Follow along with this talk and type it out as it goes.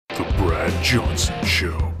The Brad Johnson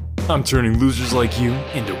Show. I'm turning losers like you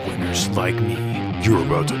into winners like me. You're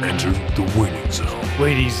about to enter the winning zone.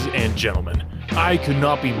 Ladies and gentlemen, I could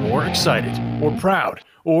not be more excited or proud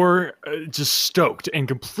or just stoked and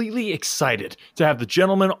completely excited to have the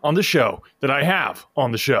gentleman on the show that I have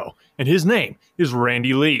on the show. And his name is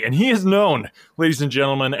Randy Lee. And he is known, ladies and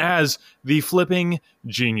gentlemen, as the Flipping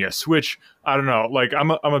Genius, which, I don't know, like I'm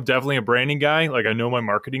definitely a branding guy. Like I know my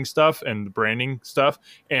marketing stuff and the branding stuff,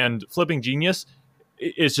 and Flipping Genius,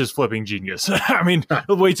 it's just flipping genius. I mean,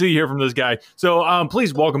 wait till you hear from this guy. So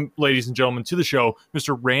please welcome, ladies and gentlemen, to the show,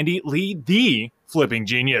 Mr. Randy Lee, the Flipping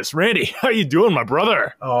Genius. Randy, how you doing, my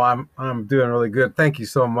brother? Oh, I'm doing really good. Thank you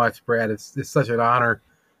so much, Brad. It's such an honor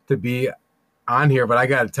to be on here. But I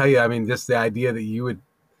got to tell you, I mean, just the idea that you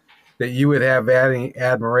would have any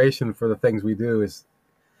admiration for the things we do is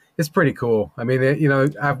pretty cool. I mean, you know,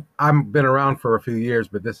 I've been around for a few years,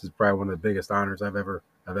 but this is probably one of the biggest honors I've ever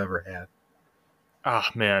had. Ah,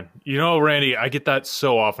 man. You know, Randy, I get that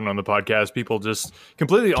so often on the podcast. People just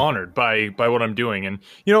completely honored by what I'm doing. And,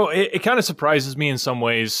 you know, it kind of surprises me in some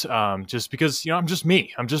ways just because, you know, I'm just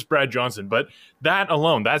me. I'm just Brad Johnson. But that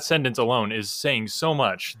alone, that sentence alone is saying so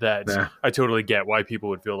much that I totally get why people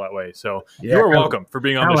would feel that way. So you're welcome for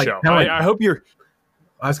being on the show. I hope you're...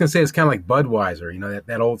 I was going to say it's kind of like Budweiser. You know,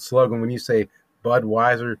 that old slogan, when you say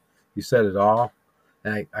Budweiser, you said it all.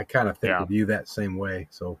 And I kind of think of you that same way.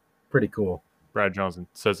 So pretty cool. Brad Johnson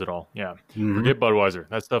says it all. Yeah. Mm-hmm. Forget Budweiser.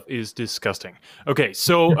 That stuff is disgusting. Okay.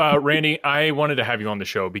 So, Randy, I wanted to have you on the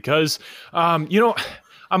show because, you know,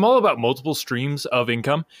 I'm all about multiple streams of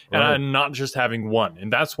income and I'm not just having one.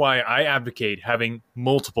 And that's why I advocate having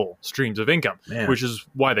multiple streams of income, which is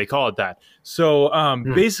why they call it that. So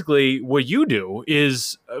basically what you do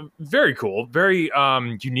is very cool, very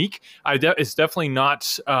unique. It's definitely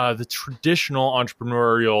not the traditional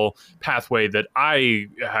entrepreneurial pathway that I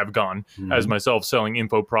have gone as myself, selling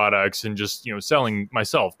info products and just, you know, selling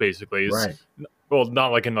myself basically. Well,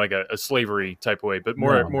 not like in like a slavery type of way, but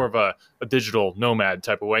more of a digital nomad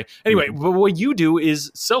type of way. Anyway, but what you do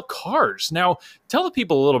is sell cars. Now, tell the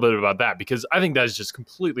people a little bit about that because I think that is just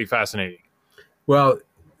completely fascinating. Well,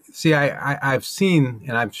 see, I've seen,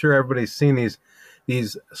 and I'm sure everybody's seen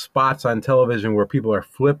these spots on television where people are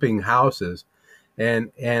flipping houses,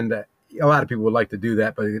 and a lot of people would like to do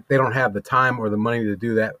that, but they don't have the time or the money to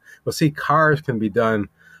do that. Well, see, cars can be done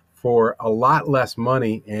for a lot less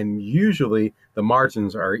money, and usually the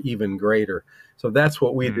margins are even greater. So that's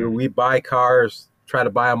what we do. We buy cars, try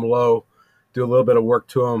to buy them low, do a little bit of work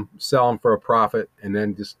to them, sell them for a profit, and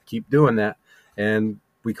then just keep doing that. And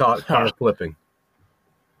we call it car flipping.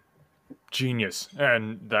 Genius.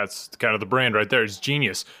 And that's kind of the brand right there. It's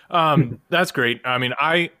genius. That's great. I mean,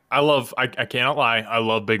 I cannot lie. I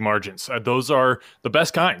love big margins. Those are the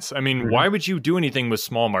best kinds. I mean, why would you do anything with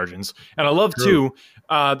small margins? And I love too,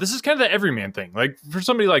 this is kind of the everyman thing. Like for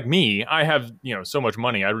somebody like me, I have, you know, so much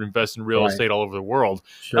money. I would invest in real estate all over the world.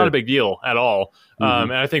 Not a big deal at all.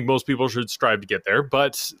 And I think most people should strive to get there,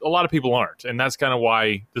 but a lot of people aren't. And that's kind of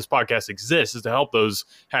why this podcast exists, is to help those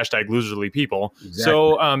 #loserly people. Exactly.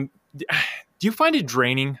 So, do you find it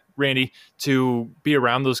draining, Randy, to be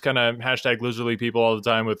around those kind of #loserly people all the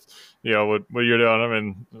time with, you know, what you're doing? I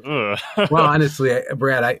mean, well, honestly,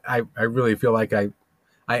 Brad, I really feel like I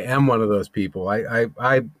am one of those people.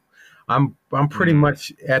 I'm pretty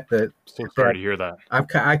much at the. Sorry to hear that.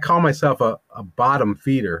 I call myself a bottom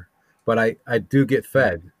feeder, but I do get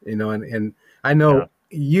fed, you know, and I know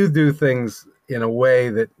you do things in a way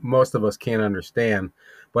that most of us can't understand.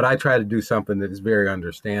 But I try to do something that is very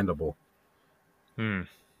understandable. I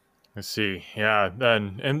see. Yeah.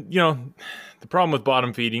 And you know, the problem with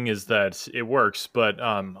bottom feeding is that it works, but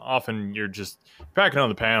often you're just packing on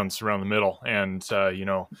the pounds around the middle. And, you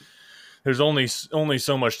know, there's only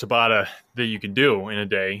so much Tabata that you can do in a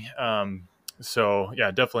day. So,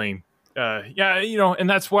 yeah, definitely. You know, and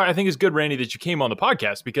that's why I think it's good, Randy, that you came on the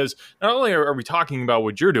podcast, because not only are we talking about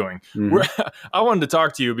what you're doing, I wanted to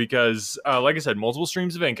talk to you because, like I said, multiple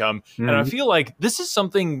streams of income. And I feel like this is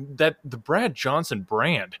something that the Brad Johnson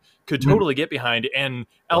brand could totally get behind and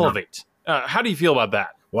elevate. How do you feel about that?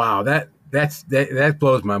 Wow, that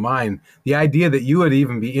blows my mind. The idea that you would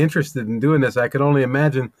even be interested in doing this, I could only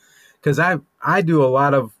imagine, because I do a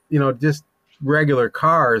lot of, you know, just regular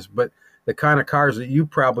cars, but the kind of cars that you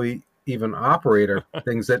probably even operate are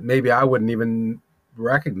things that maybe I wouldn't even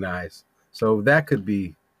recognize. So that could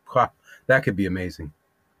be amazing.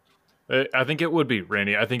 I think it would be,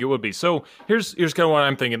 Randy. I think it would be. So here's kind of what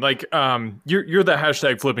I'm thinking. Like, you're the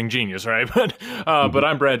hashtag flipping genius, right? But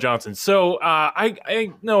I'm Brad Johnson. So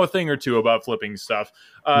I know a thing or two about flipping stuff.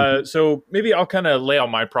 So maybe I'll kind of lay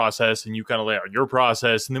out my process, and you kind of lay out your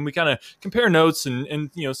process, and then we kind of compare notes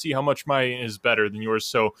and see how much mine is better than yours.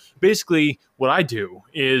 So basically, what I do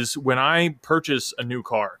is when I purchase a new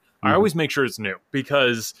car, I always make sure it's new,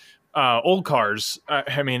 because old cars,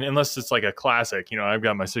 I mean, unless it's like a classic, I've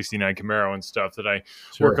got my 69 Camaro and stuff that I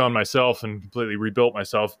work on myself and completely rebuilt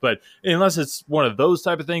myself. But unless it's one of those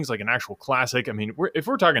type of things, like an actual classic, I mean, if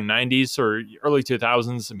we're talking 90s or early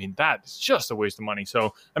 2000s, I mean, that's just a waste of money.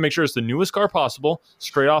 So I make sure it's the newest car possible,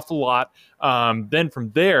 straight off the lot. Then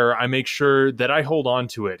from there, I make sure that I hold on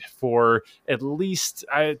to it for at least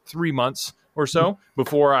 3 months or so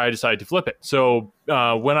before I decide to flip it. So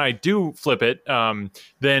when I do flip it,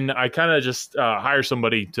 then I kind of just hire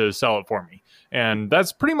somebody to sell it for me. And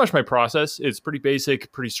that's pretty much my process. It's pretty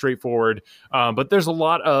basic, pretty straightforward. But there's a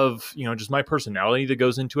lot of, just my personality that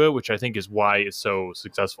goes into it, which I think is why it's so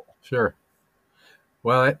successful. Sure.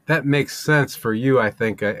 Well, that makes sense for you. I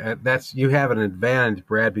think you have an advantage,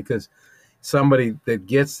 Brad, because somebody that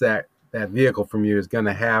gets that vehicle from you is going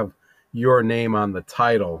to have your name on the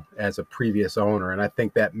title as a previous owner. And I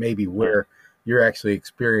think that may be where you're actually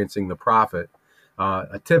experiencing the profit.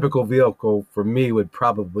 A typical vehicle for me would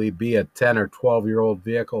probably be a 10 or 12-year-old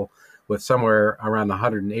vehicle with somewhere around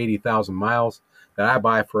 180,000 miles that I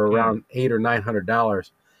buy for around $800 or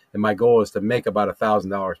 $900. And my goal is to make about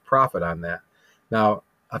 $1,000 profit on that. Now,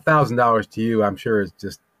 $1,000 to you, I'm sure, is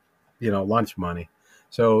just, lunch money.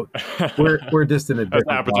 So we're just in a different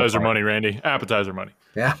That's appetizer ballpark. money, Randy. Appetizer money.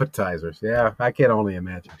 Appetizers. Yeah, I can only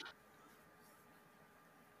imagine.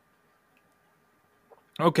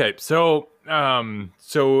 Okay, so $800,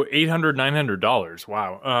 $900.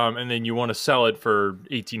 Wow. And then you want to sell it for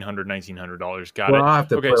 $1,800, $1,900. Got it. Well, I'll have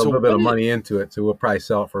to put a little bit of what money into it, so we'll probably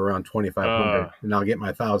sell it for around $2,500, and I'll get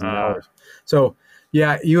my $1,000. So,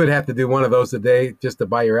 yeah, you would have to do one of those a day just to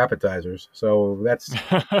buy your appetizers. So that's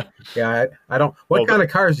yeah. I don't. What kind of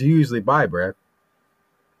cars do you usually buy, Brad?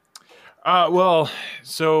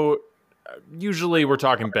 So usually we're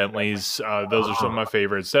talking Bentleys. Those are some of my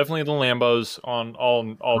favorites. Definitely the Lambos on all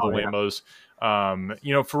the Lambos.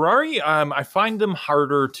 Ferrari, I find them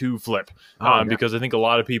harder to flip because I think a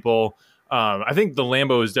lot of people, I think the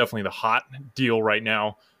Lambo is definitely the hot deal right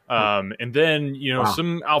now. And then,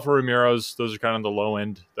 some Alfa Romeos, those are kind of the low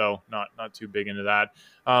end, though, not too big into that.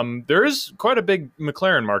 There is quite a big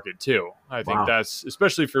McLaren market, too. I think that's,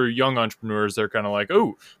 especially for young entrepreneurs, they're kind of like,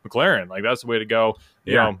 oh, McLaren, like that's the way to go.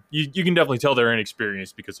 You know, you can definitely tell they're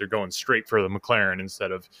inexperienced because they're going straight for the McLaren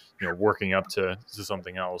instead of, working up to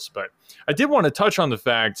something else. But I did want to touch on the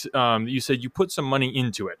fact that you said you put some money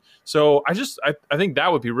into it. So I think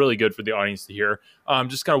that would be really good for the audience to hear.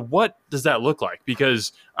 Just kind of what does that look like?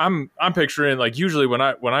 Because I'm picturing, like, usually when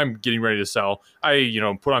I'm getting ready to sell, I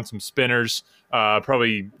put on some spinners,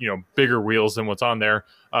 probably bigger wheels than what's on there,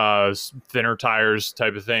 thinner tires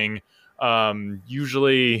type of thing.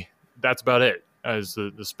 Usually that's about it as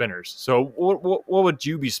the spinners. So what would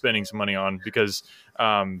you be spending some money on? Because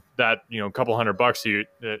that a couple $100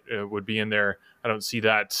 that would be in there, I don't see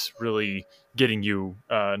that really getting you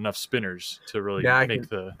enough spinners to really make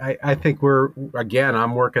the. I think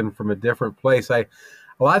I'm working from a different place. A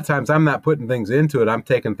lot of times I'm not putting things into it. I'm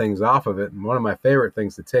taking things off of it. And one of my favorite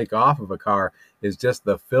things to take off of a car is just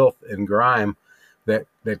the filth and grime that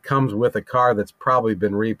comes with a car that's probably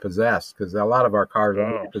been repossessed, because a lot of our cars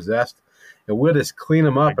are repossessed. And we'll just clean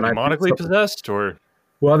them up. Like demonically possessed, or?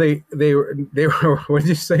 Well, they were. What did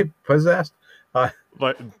you say? Possessed? Like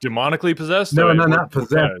demonically possessed? No, not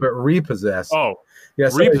possessed, but repossessed. Oh, yeah,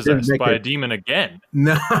 repossessed by a demon again.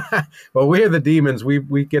 No, well, we're the demons.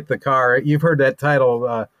 We get the car. You've heard that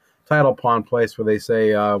title pawn place where they say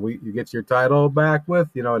you get your title back with,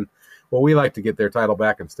 and well, we like to get their title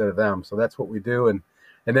back instead of them. So that's what we do. And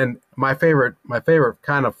then my favorite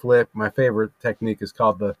kind of flip, my favorite technique is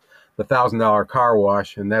called the $1,000 car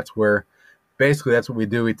wash, and that's where. Basically, that's what we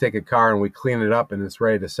do. We take a car and we clean it up, and it's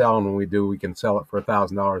ready to sell. And when we do, we can sell it for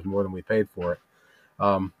 $1,000 more than we paid for it.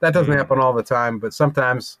 That doesn't happen all the time, but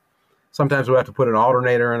sometimes we have to put an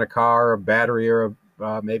alternator in a car, a battery, or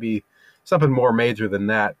maybe something more major than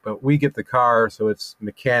that. But we get the car so it's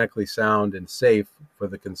mechanically sound and safe for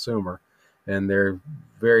the consumer. And they're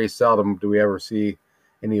very seldom do we ever see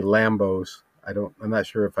any Lambos. I'm not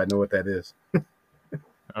sure if I know what that is.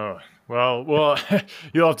 Oh, well,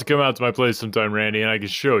 you'll have to come out to my place sometime, Randy, and I can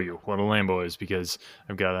show you what a Lambo is, because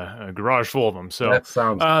I've got a garage full of them. So that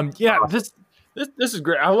sounds yeah, awesome. This is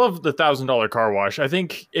great. I love the $1,000 car wash. I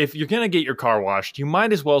think if you're gonna get your car washed, you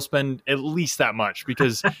might as well spend at least that much,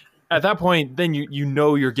 because at that point, then you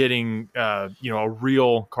know you're getting a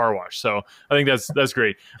real car wash. So I think that's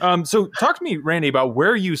great. So talk to me, Randy, about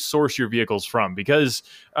where you source your vehicles from, because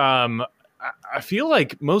I feel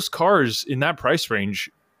like most cars in that price range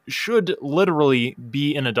should literally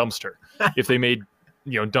be in a dumpster if they made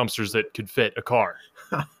dumpsters that could fit a car.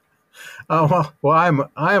 Well, I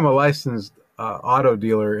am a licensed auto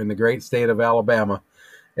dealer in the great state of Alabama,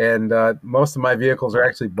 and most of my vehicles are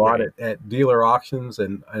actually bought at dealer auctions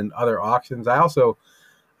and other auctions. I also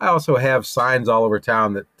have signs all over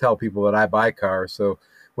town that tell people that I buy cars. So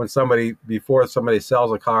before somebody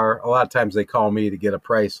sells a car, a lot of times they call me to get a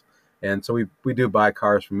price. And so we do buy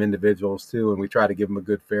cars from individuals too, and we try to give them a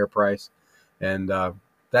good, fair price. And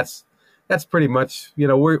that's pretty much,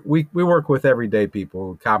 we work with everyday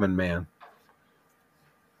people, common man.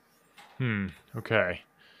 Okay.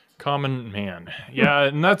 Common man. Yeah,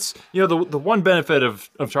 and that's the one benefit of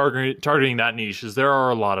targeting that niche is there are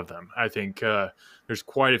a lot of them. I think there's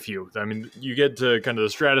quite a few. I mean, you get to kind of the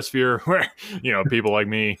stratosphere where people like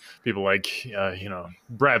me, people like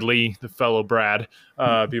Brad Lee, the fellow Brad,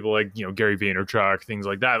 people like Gary Vaynerchuk, things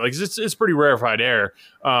like that. Like it's pretty rarefied air.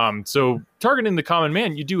 So targeting the common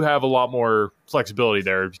man, you do have a lot more flexibility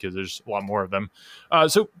there because there's a lot more of them.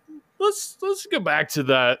 So let's go back to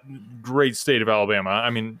that great state of Alabama. I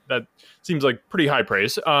mean, that seems like pretty high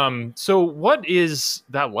praise. So what is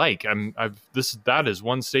that like? That is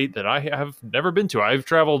one state that I have never been to. I've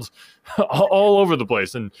traveled all over the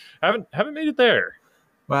place and haven't made it there.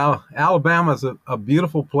 Well, Alabama's a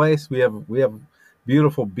beautiful place. We have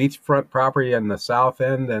beautiful beachfront property in the south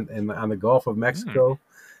end and on the Gulf of Mexico,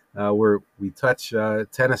 where we touch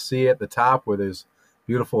Tennessee at the top, where there's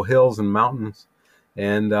beautiful hills and mountains.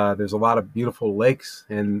 And there's a lot of beautiful lakes,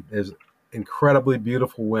 and there's incredibly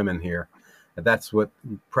beautiful women here. And that's what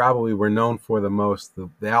probably we're known for the most. The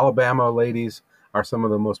Alabama ladies are some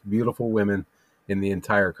of the most beautiful women in the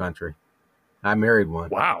entire country. I married one.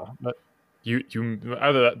 Wow, that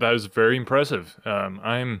is very impressive.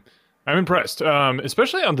 I'm impressed,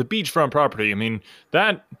 especially on the beachfront property. I mean,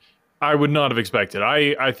 that I would not have expected.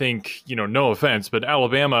 I think no offense, but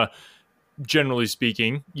Alabama, generally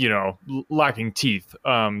speaking, lacking teeth.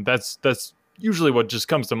 That's usually what just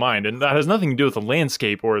comes to mind, and that has nothing to do with the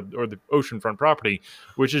landscape or the oceanfront property,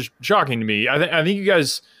 which is shocking to me. I think you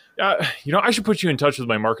guys, I should put you in touch with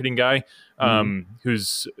my marketing guy,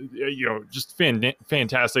 who's just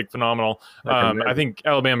fantastic, phenomenal. I think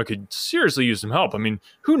Alabama could seriously use some help. I mean,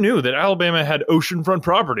 who knew that Alabama had oceanfront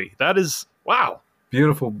property? That is wow.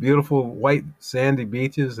 Beautiful, beautiful white sandy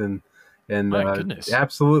beaches and my goodness.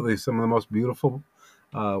 Absolutely some of the most beautiful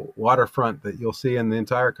waterfront that you'll see in the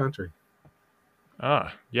entire country.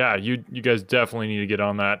 Yeah, you guys definitely need to get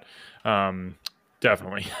on that.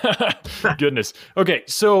 Definitely. Goodness. Okay,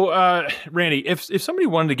 so Randy, if somebody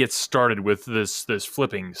wanted to get started with this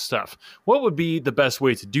flipping stuff, what would be the best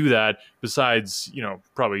way to do that besides,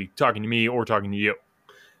 probably talking to me or talking to you?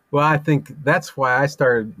 Well, I think that's why I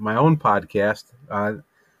started my own podcast.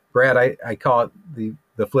 Brad, I call it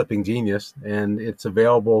the Flipping Genius, and it's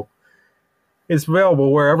available. It's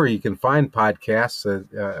available wherever you can find podcasts,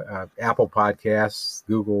 Apple Podcasts,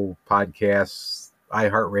 Google Podcasts,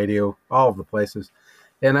 iHeartRadio, all of the places.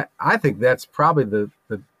 And I think that's probably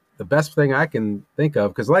the best thing I can think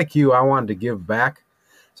of, because like you, I wanted to give back.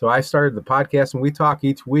 So I started the podcast, and we talk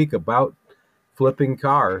each week about flipping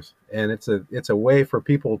cars, and it's a way for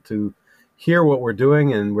people to hear what we're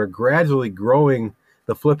doing, and we're gradually growing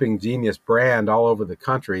the Flipping Genius brand all over the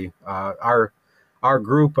country. Our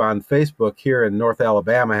group on Facebook here in North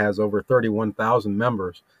Alabama has over 31,000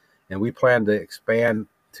 members, and we plan to expand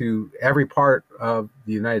to every part of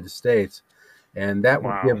the United States. And that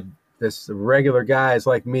will give this regular guys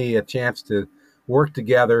like me a chance to work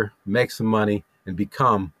together, make some money, and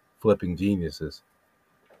become flipping geniuses.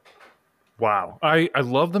 Wow. I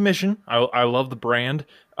love the mission. I love the brand.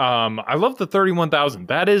 I love the 31,000.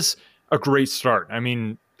 That is a great start. I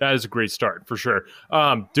mean, that is a great start for sure.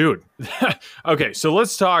 Dude. Okay. So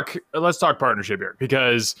let's talk partnership here,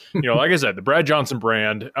 because, like I said, the Brad Johnson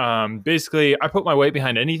brand, basically I put my weight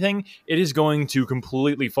behind anything, it is going to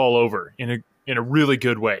completely fall over in a really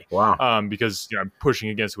good way. Wow. Because I'm pushing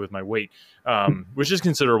against it with my weight, which is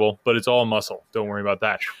considerable, but it's all muscle. Don't worry about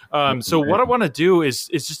that. So what I want to do is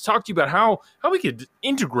just talk to you about how we could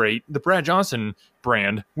integrate the Brad Johnson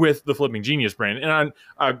brand with the Flipping Genius brand. And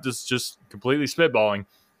I'm just completely spitballing.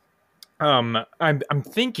 I'm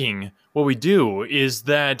thinking what we do is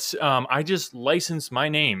that I just license my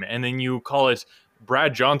name, and then you call it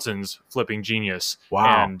Brad Johnson's Flipping Genius.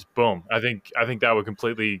 Wow. And boom, I think that would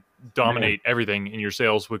completely dominate everything, and your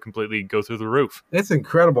sales would completely go through the roof. It's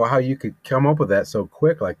incredible how you could come up with that so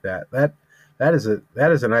quick like that. That is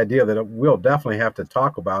an idea that we'll definitely have to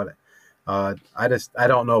talk about. I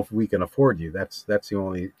don't know if we can afford you. That's the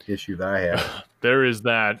only issue that I have. There is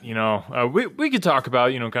that, we could talk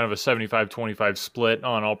about, kind of a 75-25 split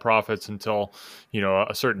on all profits until,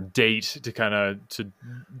 a certain date to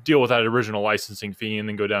deal with that original licensing fee, and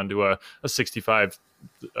then go down to a 65,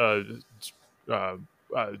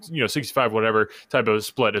 65 whatever type of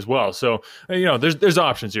split as well. So, there's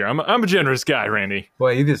options here. I'm a generous guy, Randy.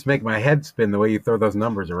 Well, you just make my head spin the way you throw those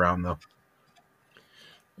numbers around, though.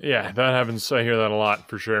 Yeah, that happens. I hear that a lot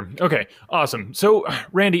for sure. Okay, awesome. So,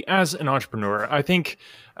 Randy, as an entrepreneur, I think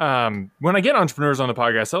when I get entrepreneurs on the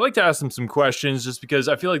podcast, I like to ask them some questions, just because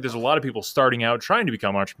I feel like there's a lot of people starting out trying to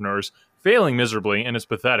become entrepreneurs, failing miserably, and it's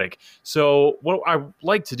pathetic. So what I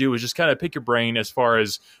like to do is just kind of pick your brain as far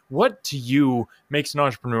as what to you makes an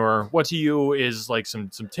entrepreneur, what to you is like some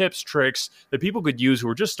tips, tricks that people could use who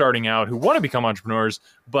are just starting out, who want to become entrepreneurs,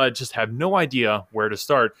 but just have no idea where to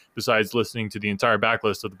start besides listening to the entire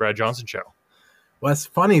backlist of the Brad Johnson Show. Well, it's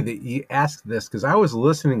funny that you asked this, because I was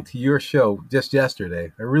listening to your show just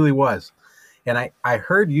yesterday. I really was. And I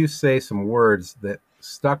heard you say some words that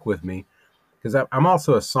stuck with me, because I'm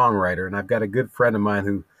also a songwriter, and I've got a good friend of mine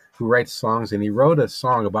who writes songs, and he wrote a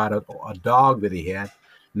song about a dog that he had.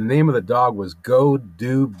 And the name of the dog was Go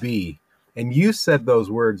Do Be. And you said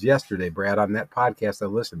those words yesterday, Brad, on that podcast I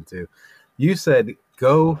listened to. You said,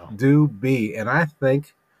 Go Do Be. And I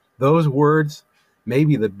think those words may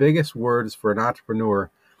be the biggest words for an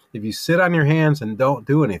entrepreneur. If you sit on your hands and don't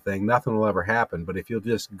do anything, nothing will ever happen. But if you'll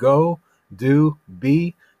just go, do,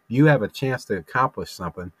 be, you have a chance to accomplish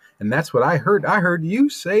something. And that's what I heard. I heard you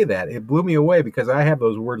say that. It blew me away, because I have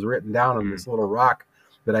those words written down on this little rock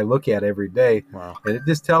that I look at every day. Wow. And it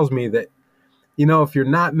just tells me that, if you're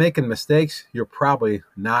not making mistakes, you're probably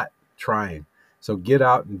not trying. So get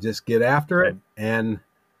out and just get after it, and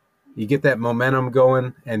you get that momentum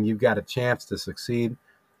going, and you've got a chance to succeed.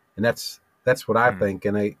 And that's what I think.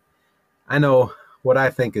 And I know what I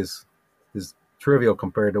think is trivial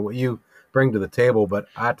compared to what you bring to the table, but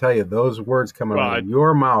I tell you, those words coming out of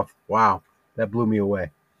your mouth, wow, that blew me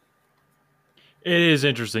away. It is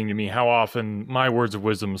interesting to me how often my words of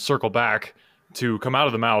wisdom circle back to come out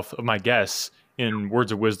of the mouth of my guests in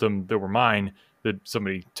words of wisdom that were mine, that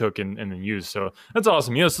somebody took and then used. So that's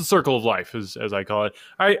awesome. It's the circle of life, as I call it.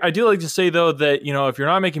 I do like to say, though, that, if you're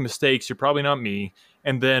not making mistakes, you're probably not me.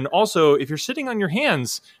 And then also, if you're sitting on your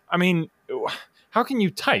hands, how can you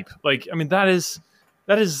type?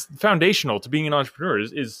 That is foundational to being an entrepreneur,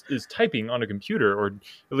 is typing on a computer, or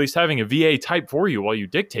at least having a VA type for you while you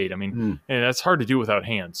dictate. And that's hard to do without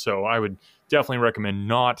hands. So I would definitely recommend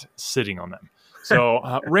not sitting on them.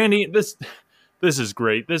 So Randy, this is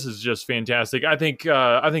great. This is just fantastic. I think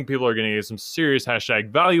people are going to get some serious hashtag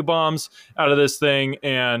value bombs out of this thing.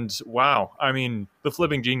 And wow, the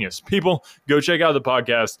Flipping Genius. People, go check out the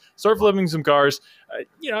podcast. Start flipping some cars.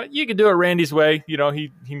 You can do it Randy's way.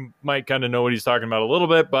 He might kind of know what he's talking about a little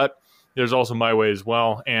bit, but there's also my way as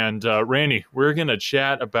well. And Randy, we're going to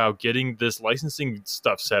chat about getting this licensing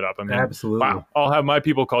stuff set up. Absolutely. Wow. I'll have my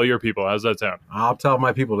people call your people. How's that sound? I'll tell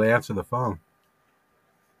my people to answer the phone.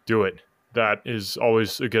 Do it. That is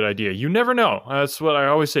always a good idea. You never know. That's what I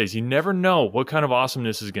always say, is you never know what kind of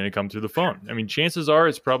awesomeness is going to come through the phone. Chances are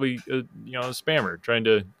it's probably a spammer trying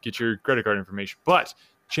to get your credit card information, but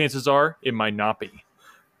chances are it might not be.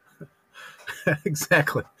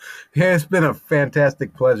 Exactly. Yeah, it's been a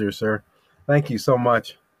fantastic pleasure, sir. Thank you so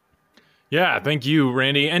much. Yeah, thank you,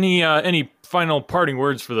 Randy. Any final parting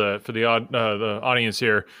words for the audience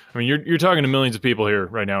here? You're talking to millions of people here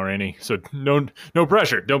right now, Randy. So no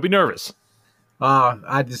pressure. Don't be nervous.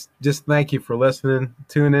 I just thank you for listening.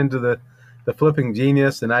 Tune into the Flipping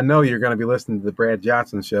Genius, and I know you're going to be listening to the Brad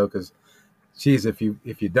Johnson Show, because, geez, if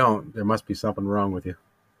you don't, there must be something wrong with you.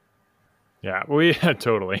 Yeah,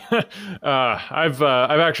 totally. I've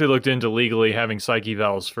actually looked into legally having psych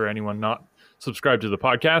evals for anyone not subscribe to the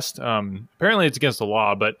podcast. Apparently it's against the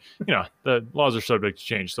law, but the laws are subject to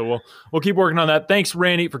change. So we'll keep working on that. Thanks,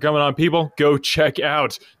 Randy, for coming on. People, go check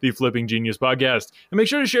out the Flipping Genius podcast, and make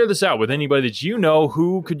sure to share this out with anybody that you know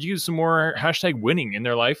who could use some more hashtag winning in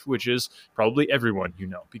their life, which is probably everyone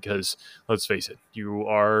because let's face it, you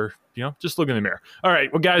are just look in the mirror. All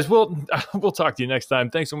right, well, guys, we'll talk to you next time.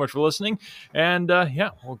 Thanks so much for listening, and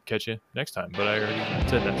we'll catch you next time. But I already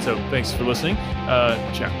said that, so thanks for listening.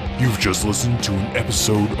 Ciao. You've just listened listen to an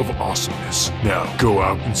episode of awesomeness. Now, go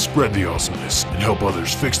out and spread the awesomeness and help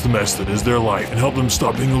others fix the mess that is their life and help them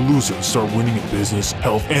stop being a loser and start winning in business,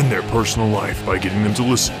 health, and their personal life by getting them to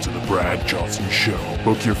listen to The Brad Johnson Show.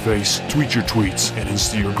 Book your face, tweet your tweets, and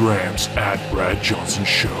Insta your grams at Brad Johnson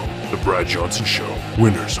Show. The Brad Johnson Show.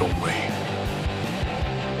 Winners only.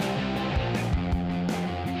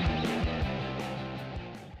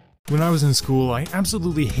 When I was in school, I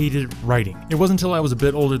absolutely hated writing. It wasn't until I was a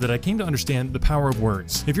bit older that I came to understand the power of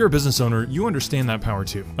words. If you're a business owner, you understand that power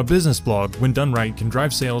too. A business blog, when done right, can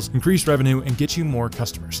drive sales, increase revenue, and get you more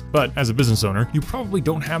customers. But as a business owner, you probably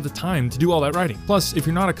don't have the time to do all that writing. Plus, if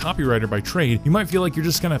you're not a copywriter by trade, you might feel like you're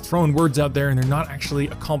just kind of throwing words out there and they're not actually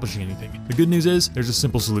accomplishing anything. The good news is, there's a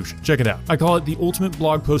simple solution. Check it out. I call it the ultimate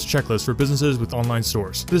blog post checklist for businesses with online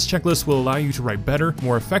stores. This checklist will allow you to write better,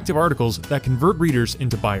 more effective articles that convert readers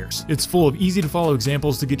into buyers. It's full of easy to follow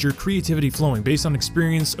examples to get your creativity flowing based on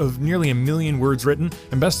experience of nearly 1 million words written,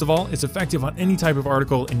 and best of all, it's effective on any type of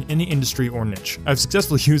article in any industry or niche. I've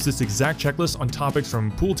successfully used this exact checklist on topics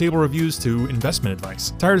from pool table reviews to investment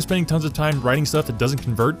advice. Tired of spending tons of time writing stuff that doesn't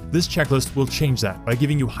convert? This checklist will change that by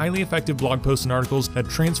giving you highly effective blog posts and articles that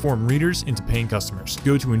transform readers into paying customers.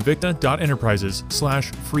 Go to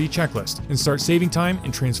invicta.enterprises/free checklist and start saving time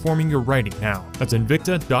and transforming your writing now. That's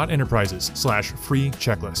invicta.enterprises/free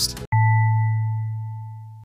checklist.